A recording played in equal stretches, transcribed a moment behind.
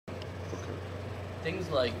things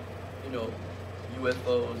like, you know,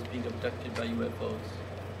 UFOs, being abducted by UFOs,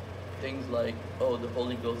 things like, oh, the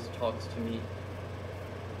Holy Ghost talks to me.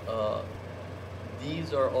 Uh,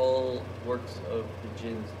 these are all works of the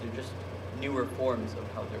jinns. They're just newer forms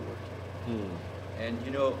of how they're working. Hmm. And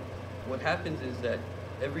what happens is that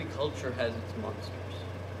every culture has its monsters,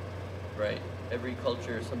 right? Every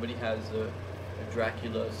culture, somebody has a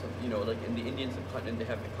Dracula. Like in the Indian subcontinent, they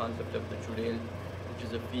have the concept of the churel, which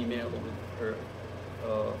is a female with her.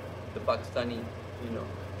 The Pakistani,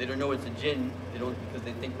 they don't know it's a jinn. They don't, because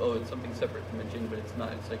they think, oh, it's something separate from a jinn, but it's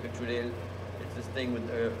not. It's like a churel. It's this thing with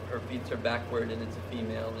her feet are backward, and it's a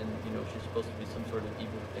female, and she's supposed to be some sort of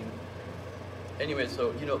evil thing. Anyway,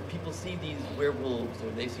 so people see these werewolves, or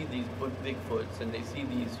they see these Bigfoots, and they see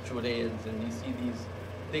these churels, and they see these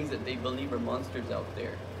things that they believe are monsters out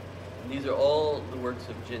there. And these are all the works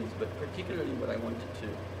of jinns. But particularly, what I wanted to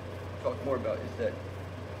talk more about is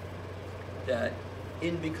that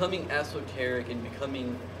in becoming esoteric and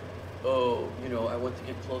becoming, oh, I want to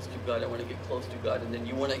get close to God, I want to get close to God, and then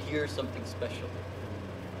you want to hear something special.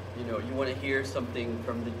 You want to hear something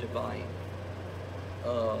from the divine.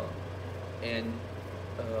 And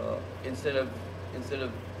instead of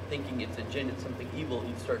thinking it's a jinn, it's something evil,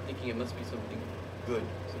 you start thinking it must be something good,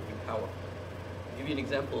 something powerful. I'll give you an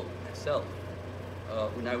example myself.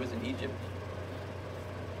 When I was in Egypt,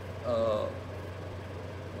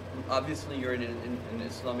 obviously you're in an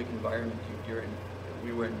Islamic environment.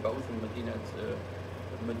 We were in Ba'uth in Medina. It's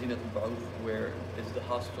Medina al-Ba'uth, where is the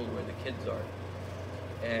hostel where the kids are.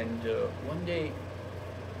 And one day,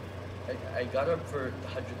 I got up for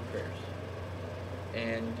tahajjud prayers.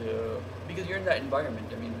 And because you're in that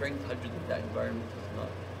environment, I mean, praying tahajjud in that environment is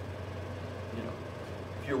not,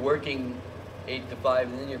 if you're working 8 to 5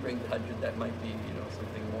 and then you're praying tahajjud, that might be,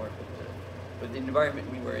 something more. But the environment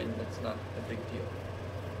we were in, that's not a big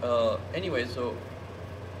deal. Anyway, so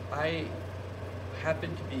I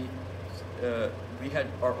happened to be, we had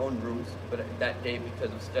our own rooms, but that day,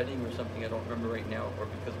 because of studying or something, I don't remember right now, or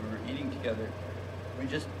because we were eating together,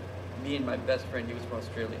 me and my best friend, he was from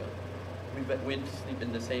Australia, we went to sleep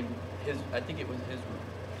in the same, I think it was his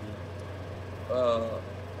room.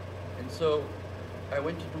 And so I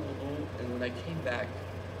went to do wudu, and when I came back,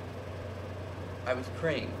 I was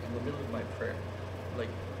praying in the middle of my prayer, like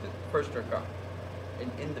the first rak'ah.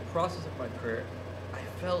 And in the process of my prayer, I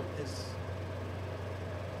felt this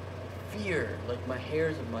fear, like my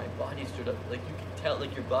hairs of my body stood up. Like you can tell,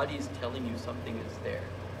 like your body is telling you something is there,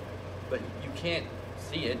 but you can't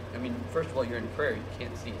see it. I mean, first of all, you're in prayer, you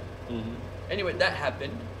can't see it. Mm-hmm. Anyway, that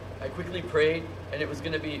happened. I quickly prayed, and it was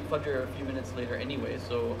going to be Fajr a few minutes later anyway,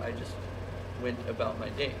 so I just went about my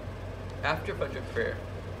day. After Fajr prayer,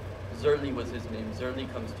 Zerli was his name.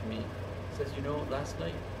 Zerli comes to me, says, last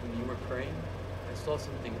night when you were praying, I saw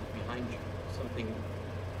something behind you, something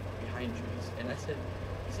behind you. And he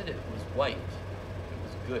said it was white. It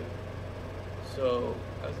was good. So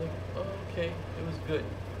I was like, oh, okay, it was good.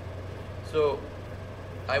 So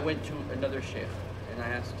I went to another sheikh and I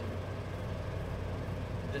asked him,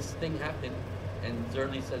 this thing happened, and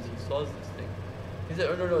Zerli says he saw this thing. He said,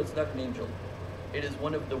 oh, no, it's not an angel. It is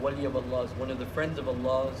one of the wali of Allah's, one of the friends of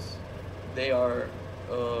Allah's. They are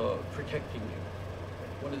protecting you.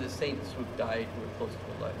 One of the saints who've died who are close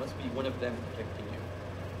to Allah. It must be one of them protecting you.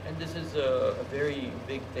 And this is a very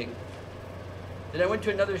big thing. Then I went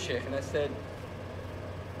to another sheikh and I said,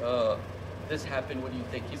 this happened, what do you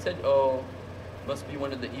think? He said, oh, must be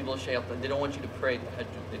one of the evil shaytan. They don't want you to pray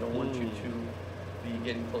tahajjud. They don't want you to be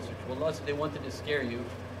getting closer to Allah, so they wanted to scare you.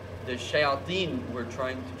 The shayateen were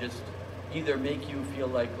trying to just either make you feel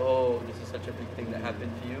like, oh, this is such a big thing that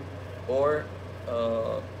happened to you, or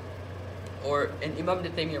and Imam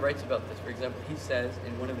Ibn Taymiyyah writes about this. For example, he says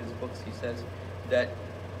in one of his books, he says that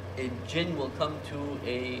a jinn will come to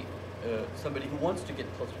somebody who wants to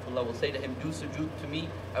get closer to Allah, will say to him, do sujood to me,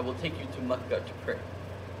 I will take you to Makkah to pray.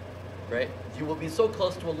 Right? You will be so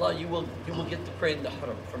close to Allah, you will get to pray in the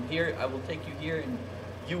haram. From here, I will take you here, and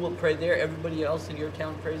you will pray there. Everybody else in your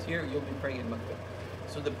town prays here. You'll be praying in Makkah.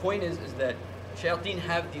 So the point is that shayateen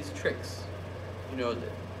have these tricks.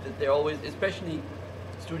 That they're always, especially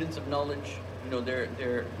students of knowledge.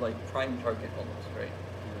 They're like prime target almost, right?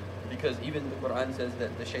 Because even the Quran says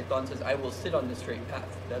that the shaitan says, I will sit on the straight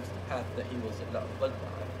path. That's the path that he will sit on. But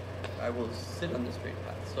I will sit on the straight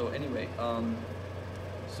path. So anyway,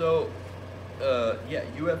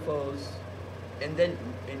 UFOs, and then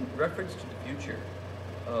in reference to the future,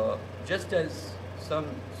 just as some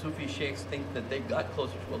Sufi sheikhs think that they got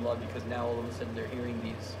closer to Allah because now all of a sudden they're hearing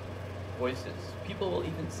these voices, people will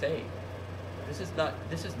even say, this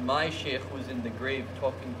is my sheikh who's in the grave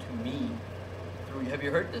talking to me through. Have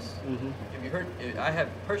you heard this? Have you heard? I have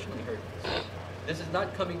personally heard this. This is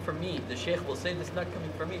not coming from me. The Sheikh will say this is not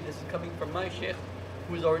coming from me. This is coming from my Sheikh,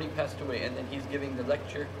 who has already passed away, and then he's giving the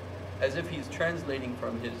lecture as if he's translating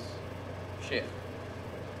from his Sheikh.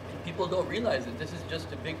 And people don't realize that this is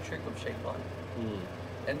just a big trick of shaitan.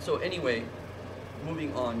 And so anyway,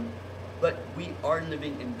 moving on, but we are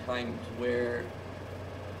living in times where,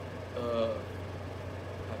 how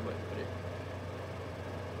do I put it?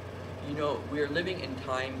 You know, we are living in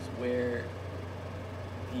times where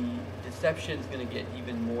the deception is going to get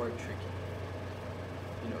even more tricky.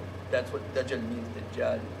 You know, that's what Dajjal means,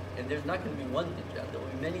 Dajjal. And there's not going to be one Dajjal. There will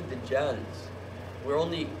be many Dajjals. We're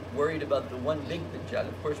only worried about the one big Dajjal.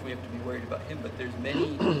 Of course, we have to be worried about him, but there's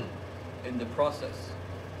many in the process.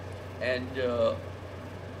 And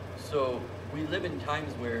so we live in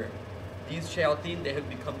times where these shayateen, they have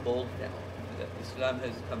become bold now. That Islam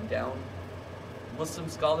has come down. Muslim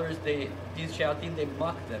scholars, these shayateen, they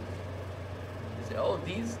mock them. They say, oh,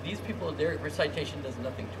 these people, their recitation does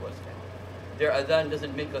nothing to us now. Their adhan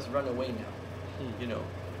doesn't make us run away now. You know.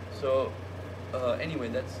 So anyway,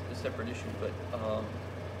 that's a separate issue.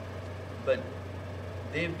 But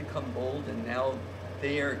they've become bold, and now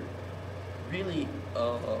they are really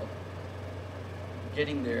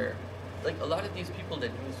getting their, like a lot of these people that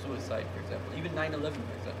do suicide, for example, even 9/11,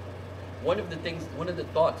 for example. One of the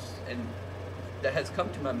thoughts and that has come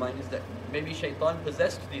to my mind is that maybe shaitan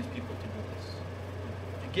possessed these people to do this,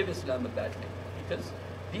 to give Islam a bad name, because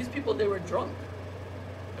these people, they were drunk.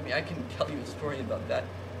 I mean, I can tell you a story about that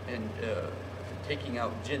and taking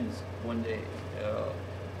out jinns one day.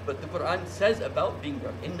 But the Quran says about being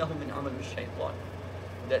drunk, إِنَّهُ مِنْ عَمَلِ الشَّيْطَانِ,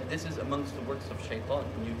 that this is amongst the works of shaitan.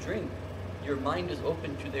 When you drink, your mind is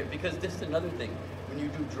open to their, because this is another thing. When you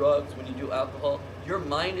do drugs, when you do alcohol, your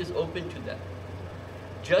mind is open to that.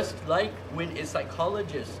 Just like when a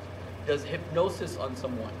psychologist does hypnosis on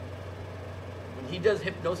someone. When he does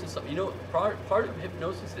hypnosis, you know, part of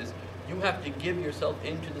hypnosis is you have to give yourself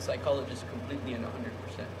into the psychologist completely and 100%.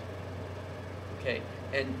 Okay,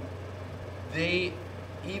 and they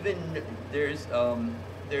even there's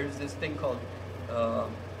this thing called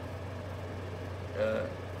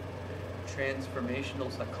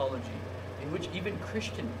transformational psychology, in which even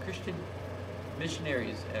Christian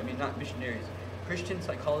missionaries, I mean not missionaries, Christian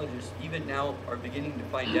psychologists even now are beginning to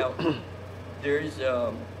find out. There's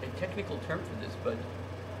a technical term for this, but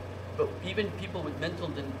even people with mental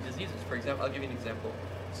diseases, for example, I'll give you an example.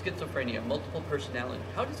 Schizophrenia, multiple personality.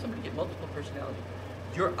 How does somebody get multiple personality?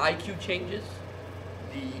 Your IQ changes,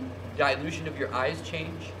 the dilution of your eyes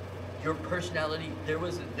change, your personality.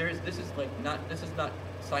 This is not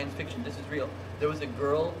science fiction, this is real. There was a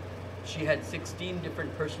girl, she had 16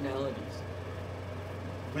 different personalities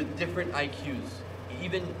with different IQs.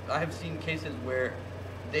 Even I have seen cases where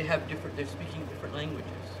they're speaking different languages.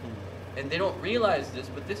 And they don't realize this,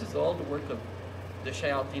 but this is all the work of the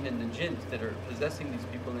shayateen and the jinns that are possessing these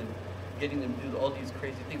people and getting them to do all these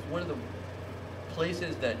crazy things. One of the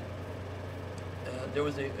places that there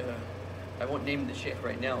was I won't name the sheikh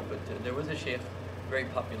right now, but there was a sheikh, very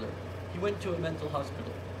popular. He went to a mental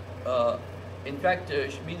hospital. In fact,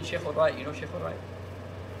 Sheikh Rai, you know Sheikh Rai?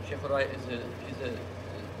 Sheikh Rai is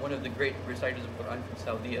one of the great reciters of Quran from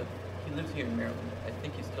Saudi. He lives here in Maryland. I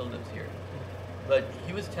think he still lives here. But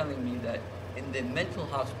he was telling me that in the mental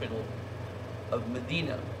hospital of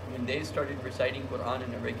Medina, when they started reciting Quran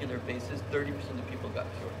on a regular basis, 30% of the people got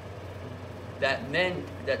cured. That meant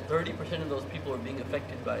that 30% of those people were being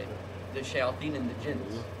affected by the shayateen and the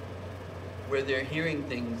jinns, where they're hearing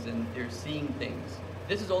things and they're seeing things.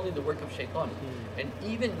 This is only the work of shaitan. And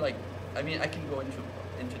even like, I mean, I can go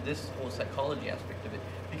into this whole psychology aspect of it,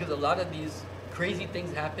 because a lot of these crazy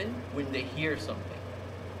things happen when they hear something.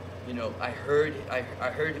 You know, I heard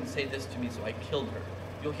him say this to me, so I killed her.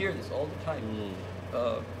 You'll hear this all the time.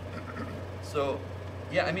 So,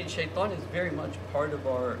 yeah, I mean, shaitan is very much part of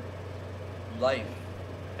our life.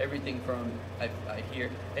 Everything from, I hear,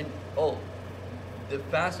 and the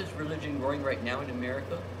fastest religion growing right now in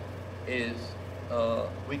America is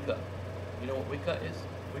Wicca. You know what Wicca is?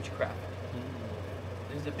 Witchcraft.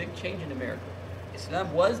 There's a big change in America.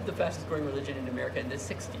 Islam was the fastest growing religion in America in the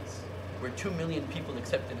 60s, where 2 million people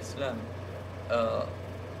accepted Islam.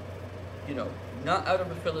 You know, not out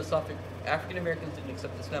of a philosophic, African Americans didn't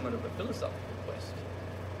accept Islam out of a philosophical quest.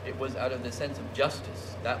 It was out of the sense of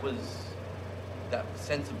justice. That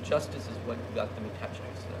sense of justice is what got them attached to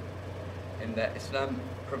Islam. And that Islam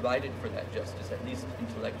provided for that justice, at least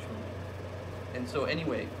intellectually. And so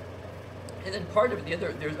anyway, and then part of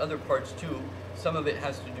there's other parts too. Some of it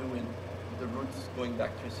has to do with the roots going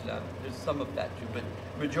back to Islam. There's some of that too, but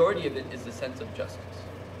majority of it is the sense of justice.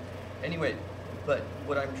 Anyway, But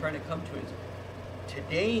what I'm trying to come to is,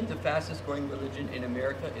 today the fastest growing religion in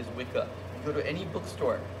America is Wicca. You go to any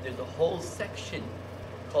bookstore, there's a whole section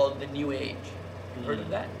called the New Age. You heard of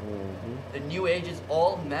that? The New Age is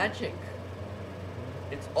all magic.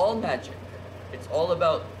 It's all magic. It's all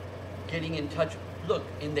about getting in touch. Look,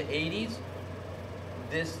 in the 80s,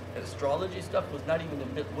 this astrology stuff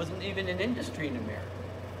wasn't even an industry in America.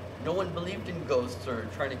 No one believed in ghosts or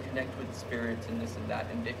trying to connect with spirits and this and that,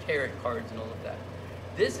 and the tarot cards and all of that.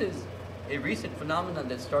 This is a recent phenomenon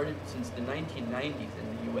that started since the 1990s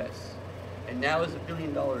in the US, and now is a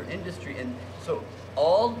billion-dollar industry. And so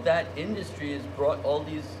all that industry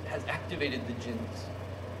has activated the jinns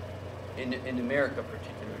in America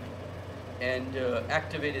particularly, and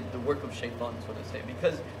activated the work of shaitan, so to say,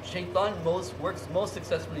 because shaitan works most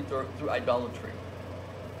successfully through idolatry.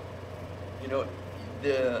 You know,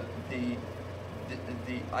 the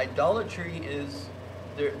idolatry is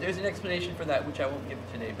there's an explanation for that which I won't give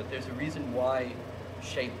today, but there's a reason why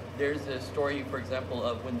there's a story, for example,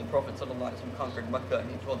 of when the Prophet ﷺ conquered Mecca, and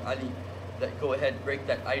he told Ali that go ahead, break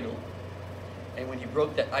that idol. And when he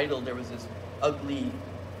broke that idol, there was this ugly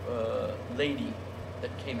lady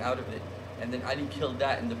that came out of it, and then Ali killed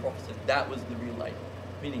that, and the Prophet said that was the real idol,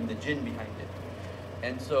 meaning the jinn behind it.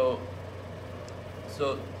 And so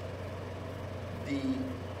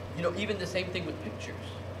even the same thing with pictures.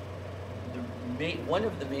 One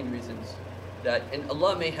of the main reasons that, and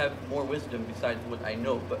Allah may have more wisdom besides what I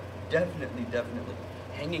know, but definitely,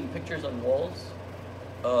 hanging pictures on walls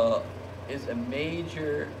is a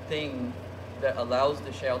major thing that allows the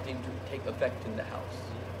shayateen to take effect in the house.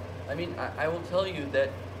 I mean, I will tell you that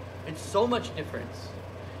it's so much difference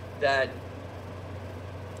that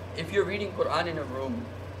if you're reading Quran in a room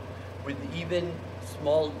with even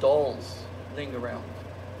small dolls laying around,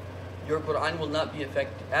 your Quran will not be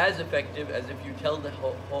as effective as if you tell the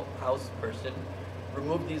whole house person,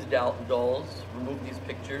 remove these dolls, remove these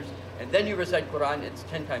pictures, and then you recite Quran. It's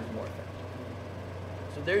 10 times more effective.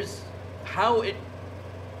 So there's how it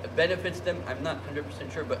benefits them, I'm not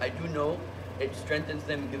 100% sure, but I do know it strengthens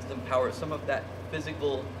them, gives them power. Some of that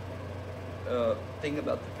physical thing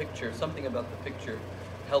about the picture, something about the picture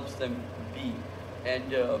helps them be.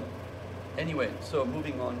 And anyway, so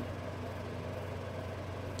moving on.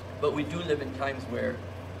 But we do live in times where,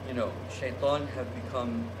 shaitan have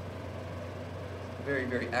become very,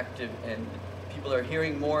 very active, and people are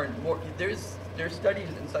hearing more and more. There's studies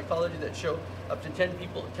in psychology that show up to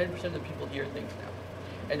 10% of the people hear things now.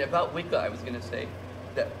 And about Wicca, I was going to say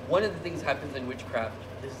that one of the things happens in witchcraft,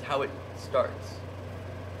 this is how it starts.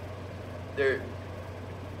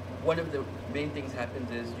 One of the main things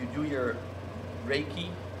happens is you do your Reiki.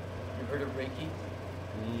 You've heard of Reiki?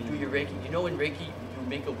 You do your Reiki. You know in Reiki, you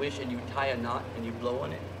make a wish and you tie a knot and you blow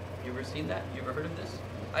on it. You ever seen that? You ever heard of this?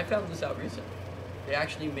 I found this out recently. They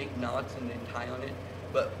actually make knots and they tie on it.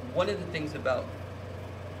 But one of the things about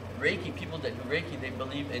Reiki, people that do Reiki, they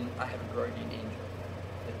believe in, I have a guardian angel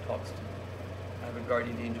that talks to me. I have a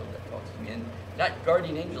guardian angel that talks to me. And that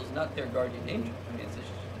guardian angel is not their guardian angel. I mean, it's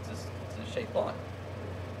a shaitan.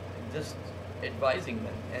 Just advising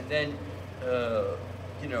them. And then,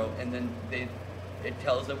 and then it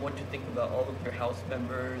tells them what to think about all of their house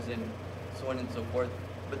members and so on and so forth.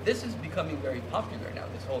 But this is becoming very popular now.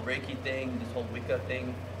 This whole Reiki thing, this whole Wicca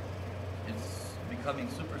thing is becoming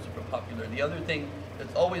super, super popular. The other thing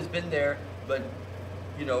that's always been there, but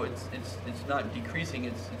it's not decreasing.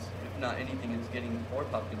 It's if not anything, it's getting more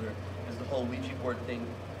popular. Is the whole Ouija board thing.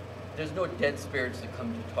 There's no dead spirits that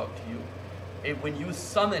come to talk to you. When you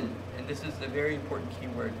summon, and this is a very important key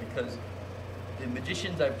word, because the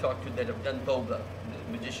magicians I've talked to that have done Toba,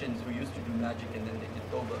 the magicians who used to do magic and then they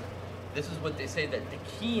did Toba, this is what they say, that the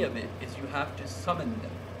key of it is you have to summon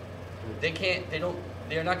them.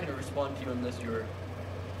 They're not going to respond to you unless you're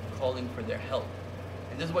calling for their help.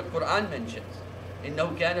 And this is what Quran mentions.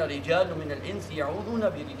 إِنَّهُ كَانَ رِجَالٌ مِنَ الْإِنسِ يَعُوذُونَ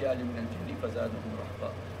بِرِجَالٍ مِنَ الْجِنِّ فَزَادُهُمْ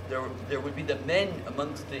رَهْبًا. There would be the men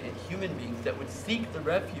amongst the human beings that would seek the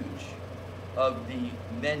refuge of the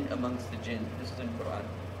men amongst the jinn. This is in Quran.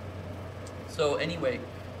 So anyway,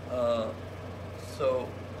 so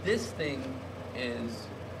this thing is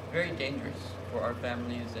very dangerous for our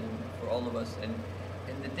families and for all of us. And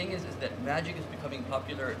the thing is that magic is becoming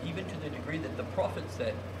popular, even to the degree that the Prophet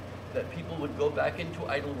said that people would go back into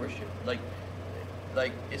idol worship.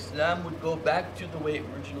 Like Islam would go back to the way it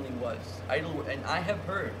originally was. And I have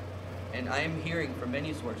heard, and I am hearing from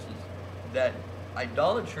many sources, that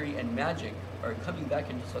idolatry and magic are coming back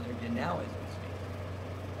into Saudi Arabia now as we speak.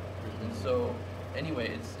 And so, anyway,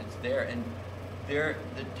 it's there, and the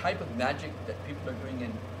type of magic that people are doing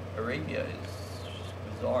in Arabia is just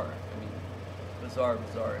bizarre. I mean, bizarre.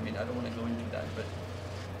 I mean, I don't want to go into that, but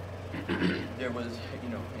there was,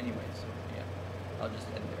 anyway. So yeah, I'll just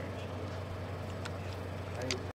end there.